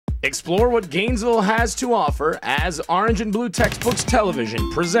Explore what Gainesville has to offer as Orange and Blue Textbooks Television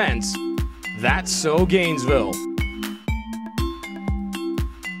presents That's So Gainesville.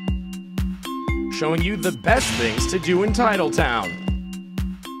 Showing you the best things to do in Titletown.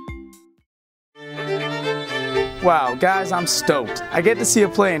 Wow, guys, I'm stoked. I get to see a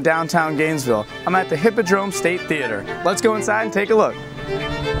play in downtown Gainesville. I'm at the Hippodrome State Theatre. Let's go inside and take a look.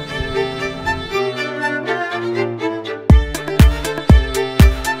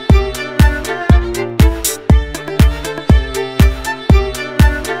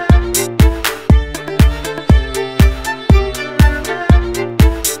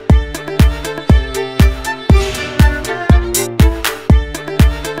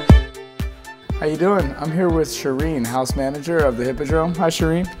 How you doing? I'm here with Shireen, house manager of the Hippodrome. Hi,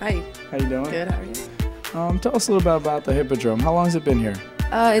 Shireen. Hi. How you doing? Good, how are you? Tell us a little bit about the Hippodrome. How long has it been here?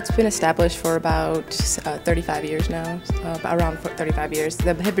 It's been established for about 35 years now, around 35 years.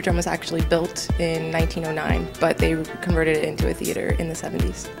 The Hippodrome was actually built in 1909, but they converted it into a theater in the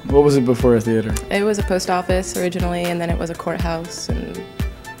 70s. What was it before a theater? It was a post office originally, and then it was a courthouse, and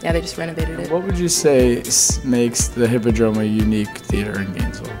yeah, they just renovated it. What would you say makes the Hippodrome a unique theater in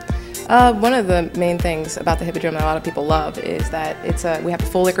Gainesville? One of the main things about the Hippodrome that a lot of people love is that we have a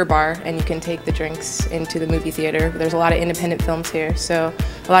full liquor bar, and you can take the drinks into the movie theater. There's a lot of independent films here, so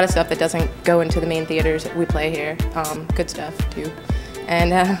a lot of stuff that doesn't go into the main theaters we play here. Good stuff too.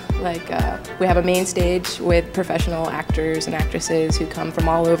 And we have a main stage with professional actors and actresses who come from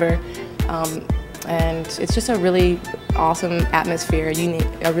all over. And it's just a really awesome atmosphere,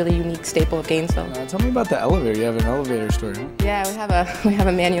 a really unique staple of Gainesville. Tell me about the elevator. You have an elevator story, huh? Yeah, we have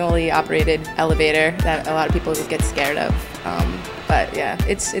a manually operated elevator that a lot of people get scared of. But yeah,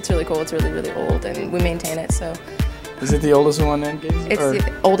 it's really cool. It's really, really old, and we maintain it. So. Is it the oldest one in Gainesville? It's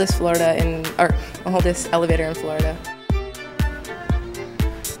the oldest oldest elevator in Florida.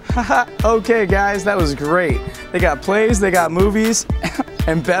 Okay, guys, that was great. They got plays, they got movies,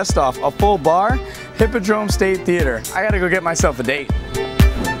 and best off, a full bar, Hippodrome State Theatre. I gotta go get myself a date.